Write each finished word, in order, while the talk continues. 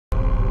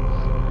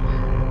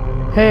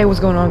Hey, what's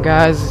going on,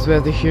 guys? It's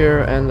BaZde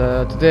here, and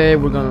today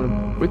we're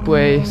gonna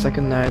replay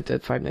second night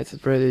at Five Nights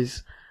at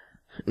Freddy's.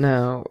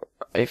 Now,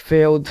 I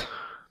failed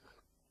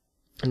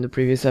in the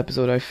previous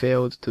episode. I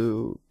failed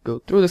to go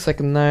through the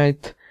second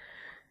night,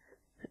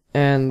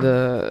 and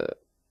I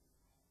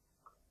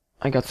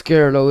got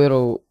scared a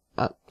little.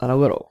 Not a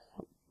little.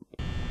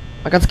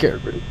 I got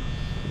scared, really,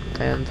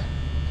 and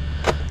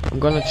I'm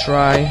gonna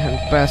try and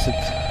pass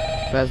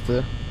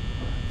the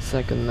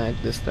second night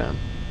this time.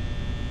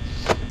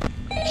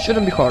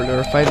 Shouldn't be hard. There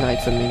are 5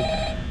 nights, I mean,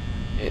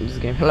 in this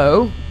game.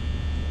 Hello?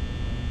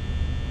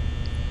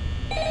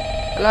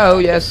 Hello,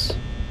 yes.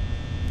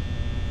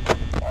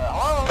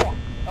 Hello?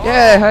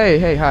 Yeah,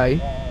 hey, hi.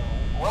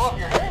 Well, if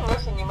you're hearing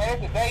this and you made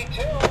it to day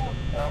 2,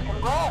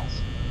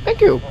 congrats. Thank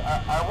you.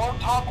 I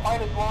won't talk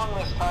quite as long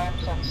this time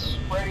since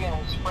Freddy and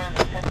his friends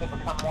tend to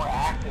become more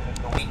active as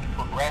the week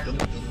progresses.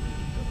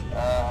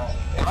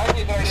 It might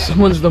be a good idea.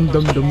 Someone's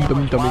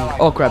dumbing.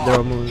 Oh crap, they're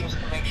all moving.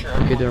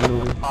 Okay, they're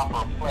moving.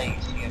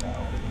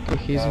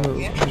 Okay, he's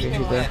moving. Okay,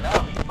 he's there.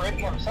 Enough,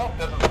 Freddy himself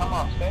doesn't come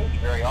off stage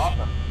very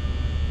often.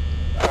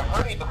 I've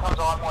heard he becomes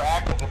a lot more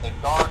active in the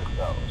dark,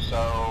 though,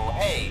 so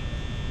hey,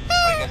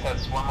 I guess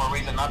that's one more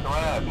reason not to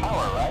run out of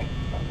power, right?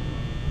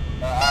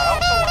 I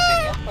also want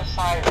to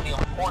emphasize the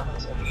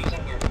importance of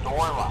using your door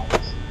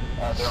lights.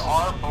 There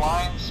are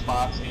blind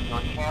spots in your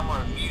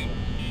camera view,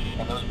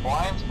 and those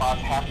blind spots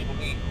happen to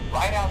be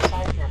right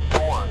outside your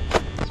doors.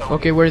 So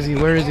Okay, where is he? He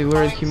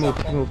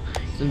moved.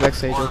 He's in the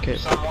backstage. Okay.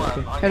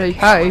 Hey,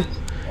 hi.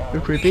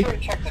 You're creepy. Be sure to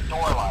check the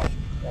door light.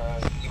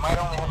 You might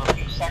only have a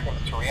few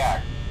seconds to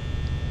react.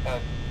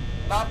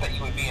 Not that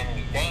you would be in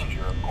any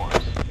danger, of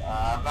course.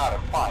 I'm not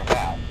implying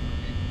that.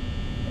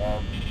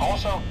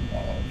 Also,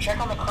 check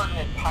on the curtain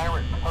in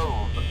Pirate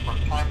Cove from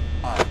time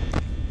to time.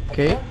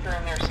 Okay.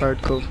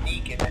 Pirate Cove.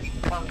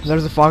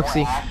 There's a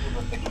Foxy.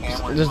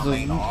 There's a,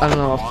 I don't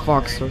know, a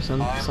fox or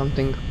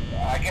something.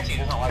 I guess he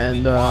doesn't like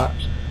And I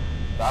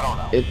don't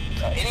know.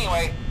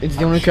 Anyway, it's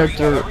the only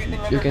character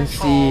you can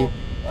see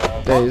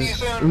that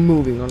is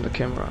moving on the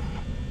camera.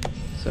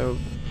 So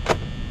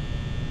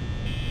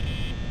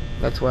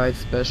that's why it's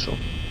special.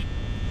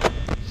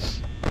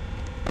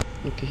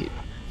 Okay,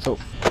 so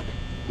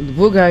the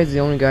blue guy is the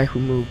only guy who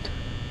moved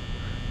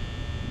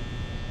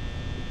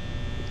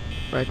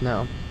right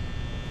now.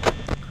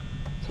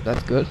 So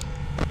that's good.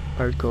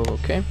 Pirate Cove,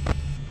 okay.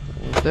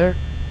 What's there?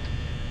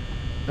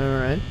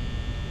 Alright.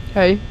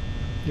 Hey,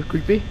 you're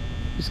creepy.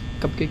 This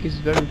cupcake is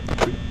very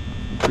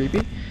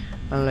creepy.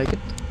 I like it.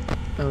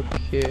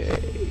 Okay,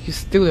 he's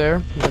still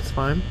there. That's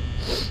fine.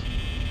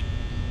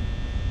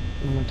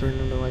 I'm gonna turn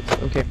on the lights.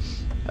 Okay.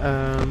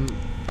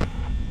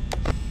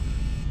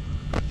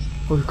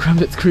 Holy crap,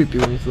 that's creepy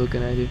when he's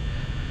looking at you.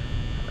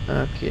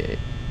 Okay.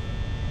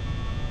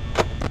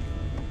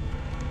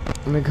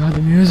 Oh my god,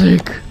 the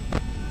music!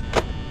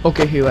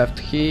 Okay, he left.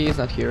 He is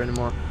not here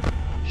anymore.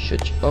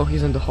 Shit. Oh,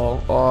 he's in the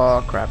hall.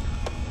 Oh crap.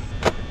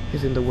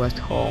 He's in the west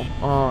hall.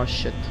 Oh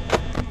shit.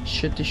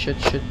 Shit.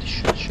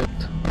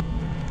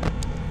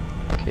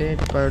 Okay,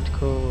 Pirate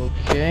Cove,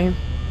 okay.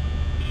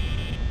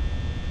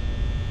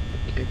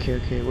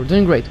 Okay. We're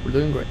doing great.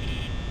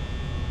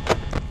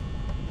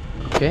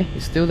 Okay,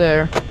 he's still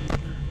there.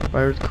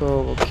 Pirate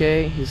Cove,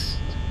 okay. He's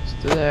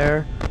still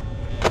there.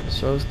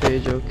 Show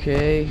stage,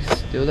 okay. He's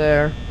still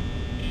there.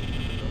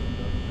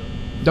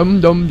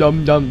 Dum.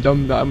 I'm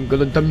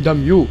gonna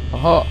dum you.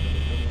 Aha.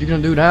 You're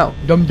gonna do now.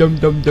 Dum.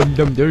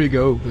 There you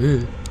go.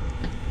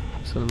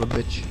 Son of a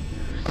bitch.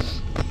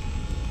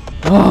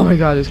 Oh my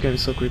god, this game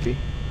is so creepy.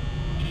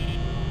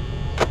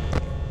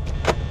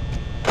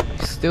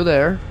 He's still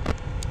there.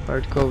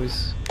 Pirate Cove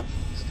is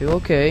still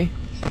okay.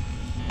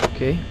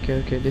 Okay.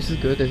 This is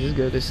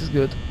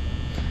good.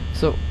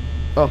 So,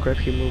 oh crap,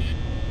 he moved.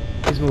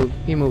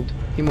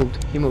 He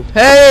moved.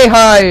 Hey,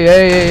 hi,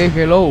 hey,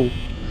 hello.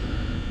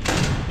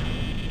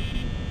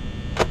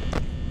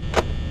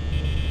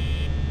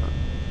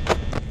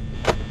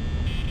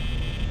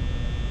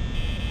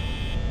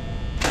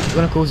 I'm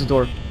gonna close the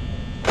door,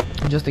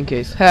 just in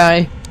case.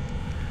 Hi.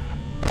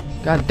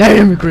 God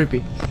damn, you're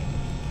creepy.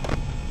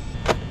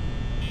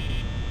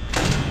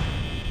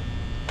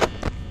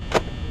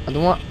 I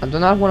do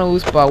not want to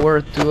lose power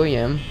at 2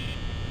 AM.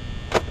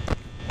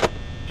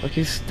 But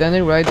he's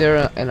standing right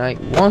there, and I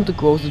want to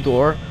close the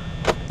door,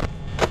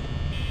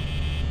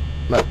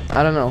 but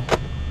I don't know.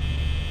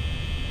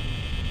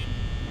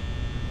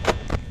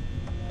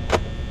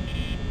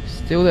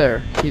 Still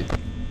there. He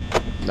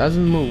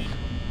doesn't move.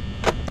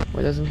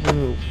 Why doesn't he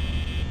move?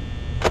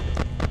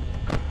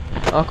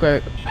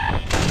 Okay.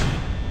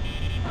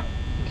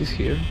 He's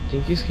here. I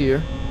think he's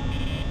here.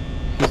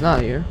 He's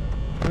not here.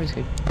 Where is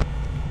he?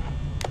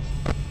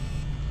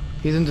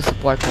 He's in the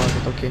supply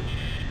closet.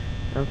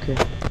 Okay.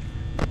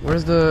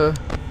 Where's the...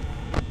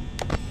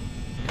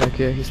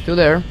 Okay, he's still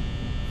there.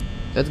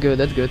 That's good.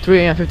 3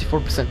 AM,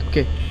 54%.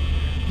 Okay.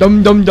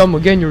 Dum.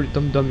 Again, you're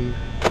dummy.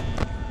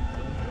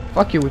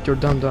 Fuck you with your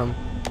dum.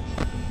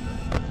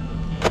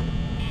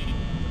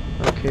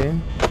 Okay.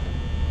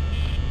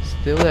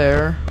 Still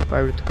there.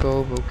 Pirate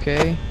Cove,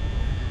 okay.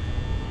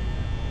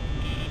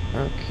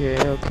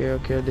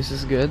 Okay. This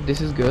is good.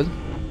 This is good.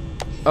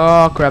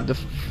 Oh crap!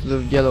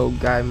 The yellow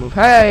guy moved.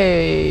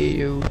 Hey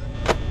you.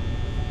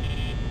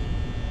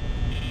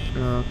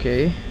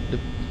 Okay.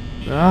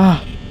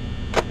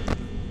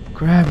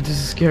 Crap! This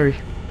is scary.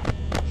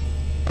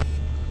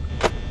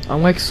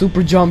 I'm like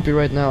super jumpy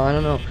right now. I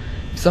don't know.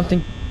 If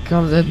something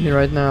comes at me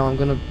right now, I'm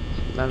gonna,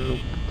 I don't know,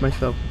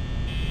 myself.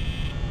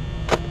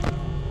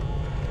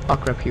 Oh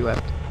crap! He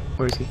left.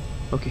 Where is he?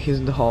 Okay, he's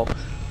in the hall.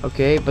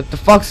 Okay, but the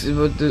fox.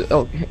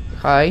 Oh,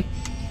 hi.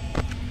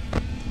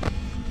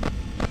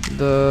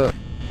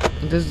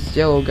 This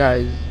yellow guy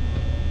is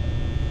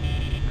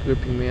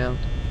creeping me out.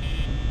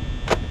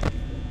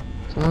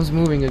 Someone's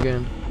moving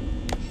again.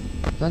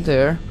 He's not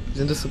there.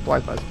 He's in the supply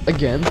closet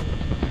again.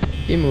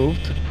 He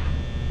moved.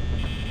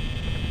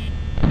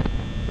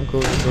 I'll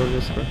close the door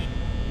this way,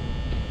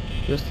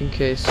 just in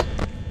case.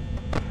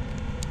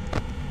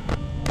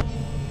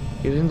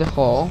 He's in the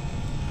hall.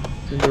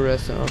 He's in the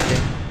restaurant.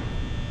 Okay.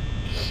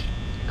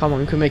 Come on,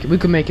 we can make it. We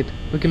can make it.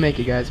 We can make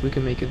it, guys. We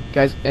can make it,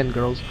 guys and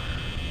girls.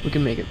 We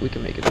can make it. We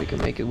can make it. We can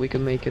make it. We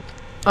can make it.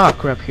 Ah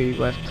crap! He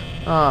left.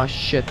 Ah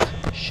shit!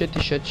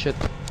 Shitty shit!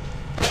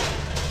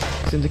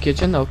 He's in the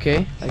kitchen.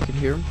 Okay, I can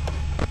hear him.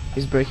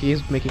 He's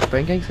making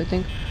pancakes, I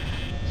think.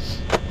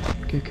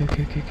 Okay.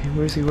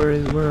 Where is he?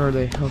 Where are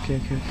they?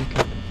 Okay.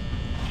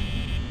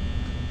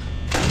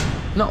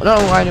 No,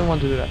 I didn't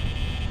want to do that.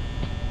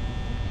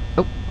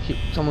 Oh,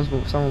 someone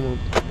moved.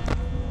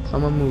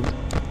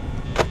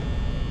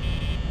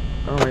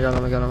 Oh my god.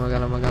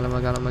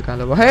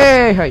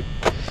 Hey!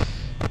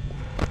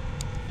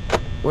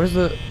 Where's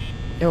the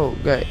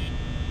guy?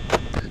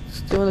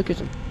 Still in the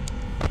kitchen.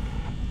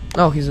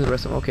 Oh, he's in the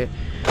restaurant. Okay.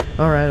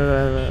 Alright.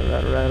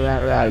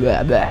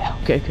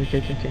 Okay.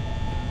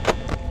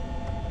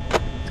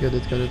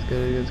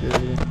 It's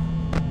good.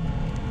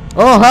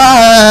 Oh,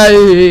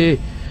 hi!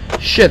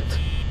 Shit.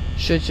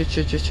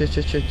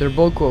 They're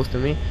both close to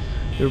me.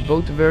 They're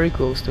both very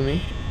close to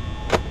me.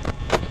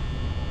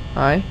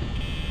 Hi.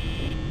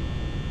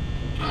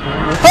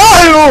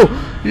 Oh!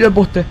 Yeah,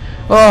 botte.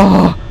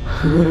 Oh!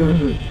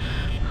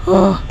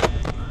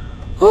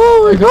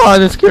 Oh my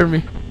god, that scared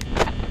me.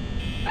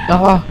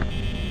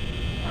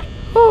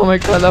 Oh my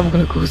god, I'm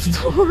gonna close the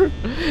door.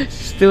 He's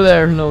still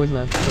there. No, he's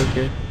not.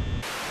 Okay.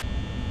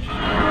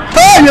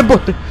 Ah, yeah,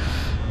 botte.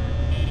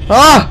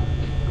 Ah!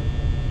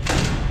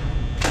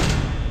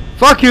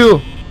 Fuck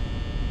you!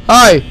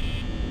 Hi!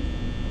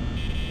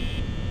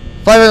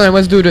 5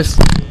 let's do this.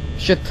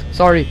 Shit,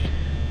 sorry.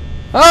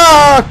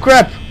 Ah,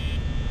 crap!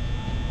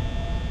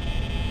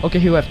 Okay,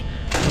 he left.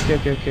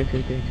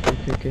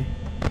 Okay.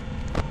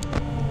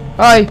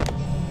 Hi!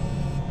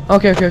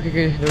 Okay.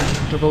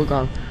 They're both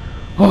gone.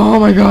 Oh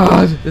my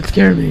god! That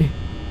scared me.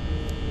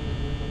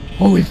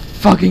 Holy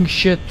fucking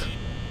shit.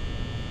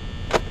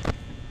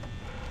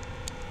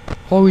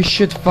 Holy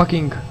shit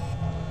fucking.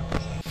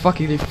 Fuck.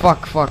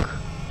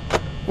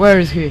 Where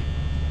is he?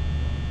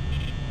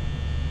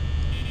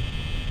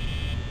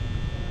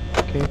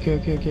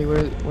 Okay.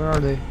 Where are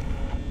they?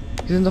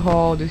 He's in the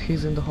hall.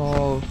 He's in the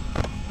hall.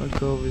 Let's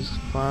go is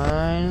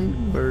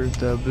fine. Where's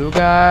the blue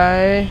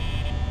guy?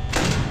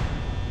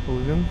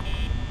 Hold him.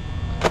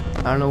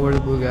 I don't know where the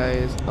blue guy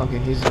is. Okay,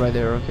 he's right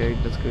there. Okay,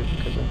 that's good.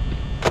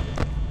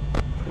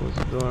 Close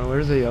the door.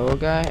 Where's the yellow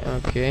guy?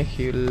 Okay,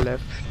 he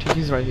left.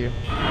 He's right here.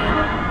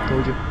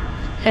 Told you.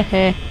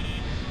 Hehe.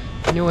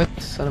 Knew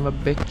it, son of a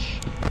bitch.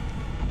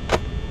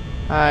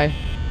 Hi.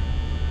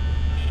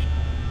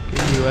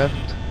 Okay, he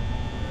left.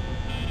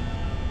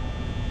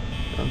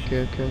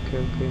 Okay.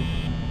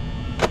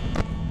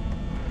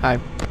 Hi.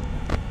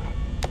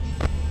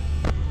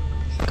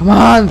 Come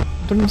on!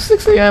 It's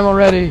 6 AM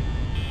already.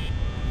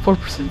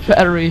 4%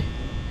 battery.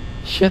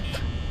 Shit.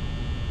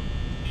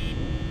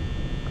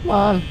 Come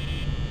on.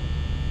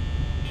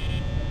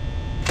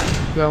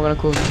 Okay, I'm gonna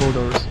close the both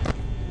doors.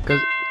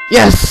 Cause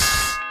yes!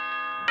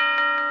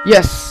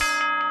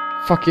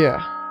 Fuck yeah.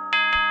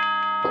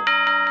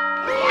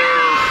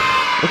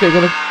 Okay,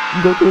 gonna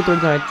go to the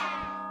third night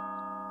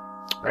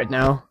right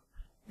now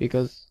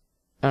because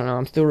I don't know.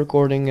 I'm still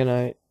recording and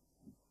I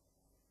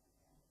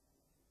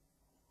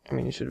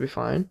mean, it should be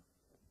fine.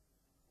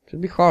 Should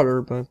be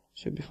harder, but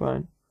should be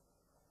fine.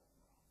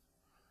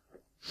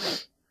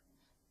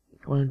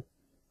 Go on.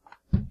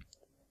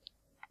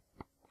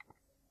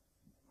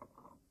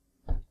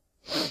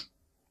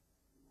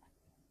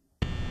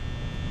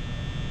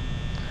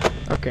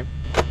 Okay.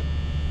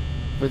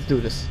 Let's do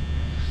this.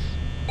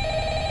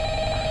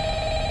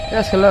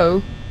 Yes,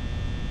 hello.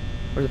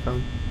 Where's the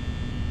phone?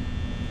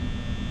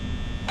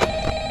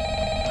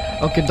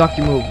 Okay,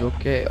 Ducky moved.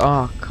 Okay.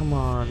 Oh, come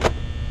on.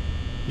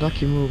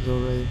 Ducky moved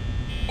already.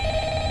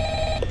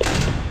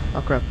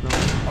 Oh crap, no.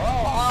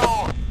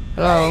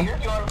 Hello. Hey, you're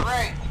doing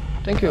great.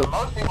 Thank you.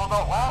 Most people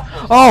don't laugh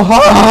this Oh,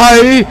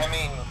 hi! I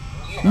mean,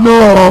 you know,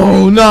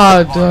 No,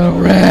 not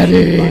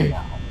already.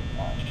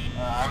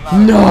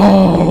 I'm not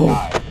No.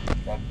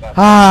 that's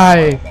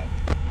Hi.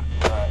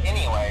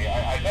 Anyway,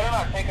 I better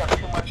not take up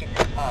too much of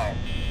your time.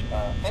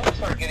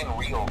 Things are getting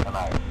real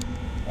tonight.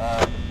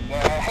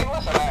 Hey,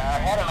 listen, I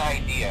had an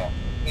idea.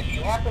 if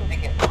you happen to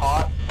get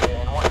caught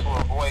and want to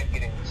avoid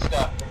getting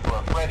stuffed into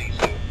a Freddy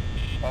suit,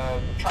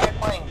 try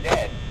playing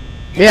dead.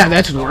 Yeah,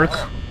 that should work.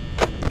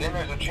 Then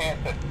there's a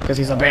chance that because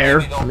he's a bear.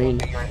 maybe they'll I mean,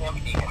 think that you're an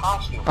empty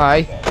costume. hi.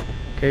 Instead.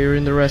 Okay, you're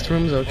in the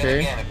restrooms. Then Okay.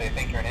 again, if they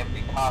think you're an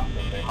empty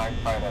costume, they might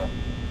try to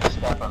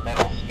stuff a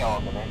metal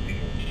skeleton into you.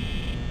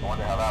 I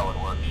wonder how that would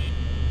work.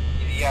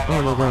 Yeah,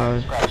 Oh never my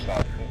mind. God. Scratch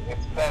that.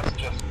 It's best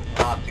just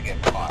not to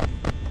get caught.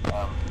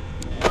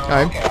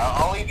 Alright. Okay,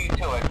 I'll leave you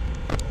to it.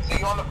 See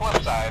you on the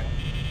flip side.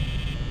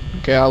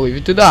 Okay, I'll leave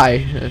you to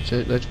die. That's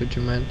it. That's what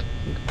you meant.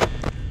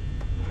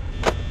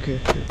 Okay.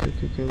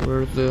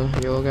 Where's the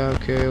yellow guy?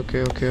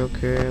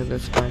 Okay.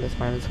 That's fine.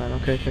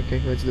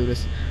 Okay. Let's do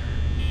this.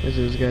 Let's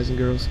do this, guys and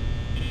girls,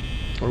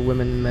 or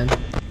women and men.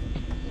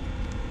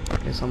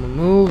 Okay, someone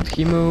moved.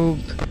 He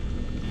moved.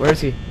 Where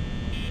is he?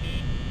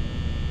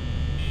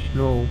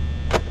 No.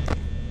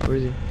 Where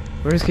is he?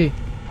 Where is he?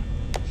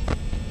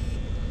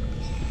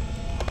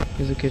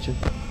 He's in the kitchen.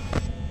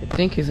 I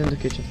think he's in the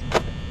kitchen.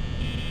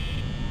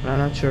 But I'm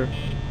not sure.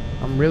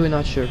 I'm really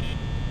not sure.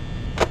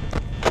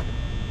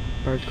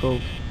 Bird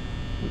Cove.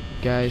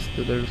 Guys,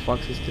 still there. The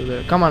fox is still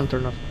there. Come on,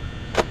 turn off.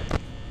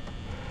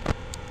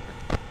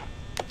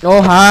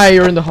 Oh, hi.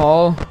 You're in the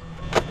hall.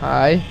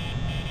 Hi.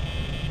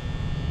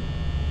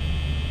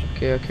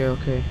 Okay.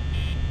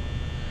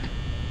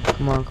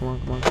 Come on.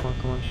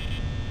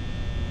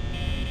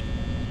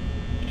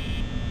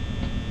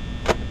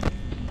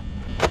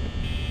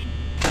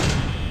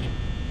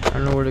 I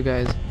don't know where the guy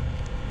is.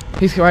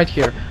 He's right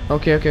here.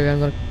 Okay, I'm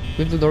gonna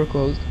leave the door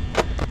closed.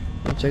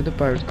 I'll check the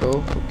pirate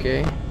cove.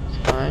 Okay,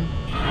 it's fine.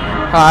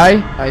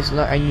 Hi!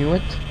 I knew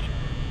it.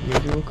 I knew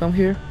you will come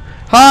here.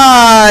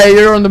 Hi!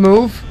 You're on the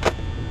move.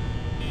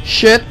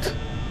 Shit!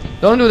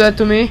 Don't do that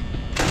to me.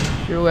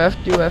 You left.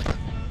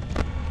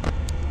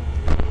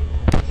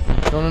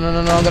 No,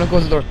 I'm gonna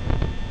close the door.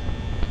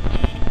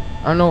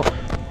 I know.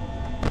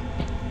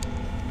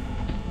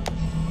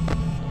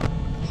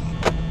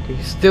 Okay,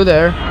 he's still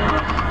there.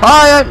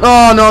 Hi!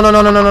 Oh no!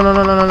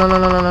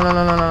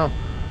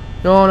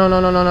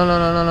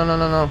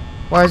 No!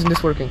 Why isn't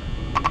this working?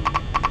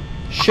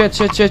 Shit!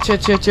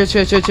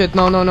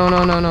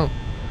 No!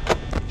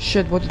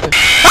 Shit! What did I?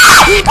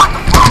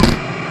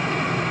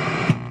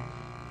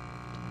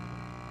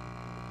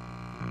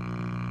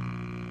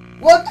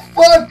 What the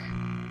fuck?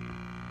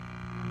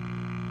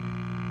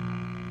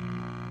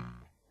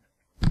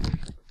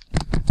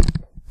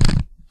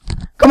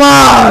 Come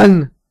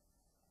on!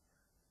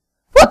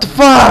 What the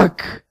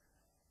fuck?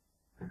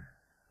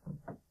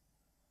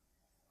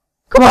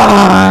 Come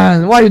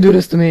on! Why you do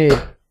this to me?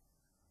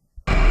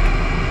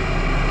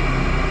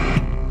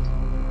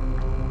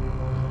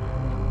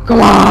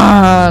 Come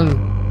on!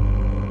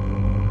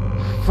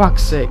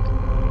 Fuck's sake.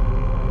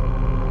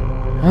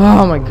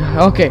 Oh my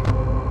god. Okay.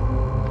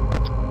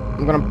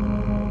 I'm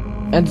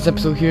gonna end this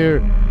episode here.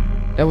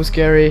 That was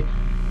scary.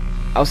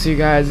 I'll see you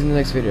guys in the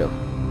next video.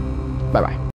 Bye bye.